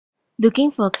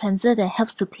Looking for a cleanser that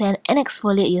helps to cleanse and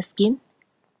exfoliate your skin?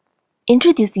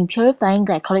 Introducing Purifying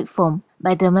Glycolic Foam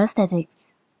by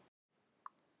Dermedex.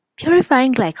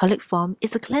 Purifying Glycolic Foam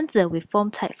is a cleanser with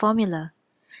foam-type formula.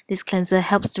 This cleanser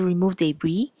helps to remove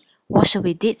debris, wash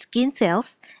away dead skin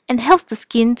cells, and helps the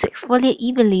skin to exfoliate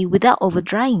evenly without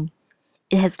over-drying.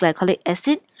 It has glycolic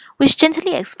acid, which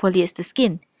gently exfoliates the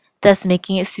skin, thus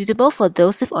making it suitable for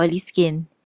those with oily skin.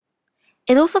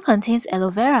 It also contains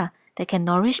aloe vera that can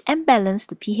nourish and balance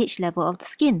the pH level of the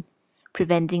skin,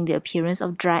 preventing the appearance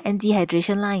of dry and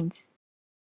dehydration lines.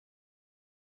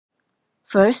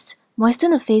 First,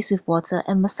 moisten the face with water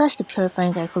and massage the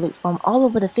purifying glycolic foam all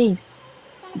over the face.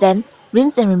 Then,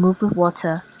 rinse and remove with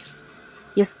water.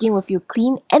 Your skin will feel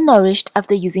clean and nourished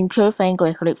after using purifying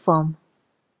glycolic foam.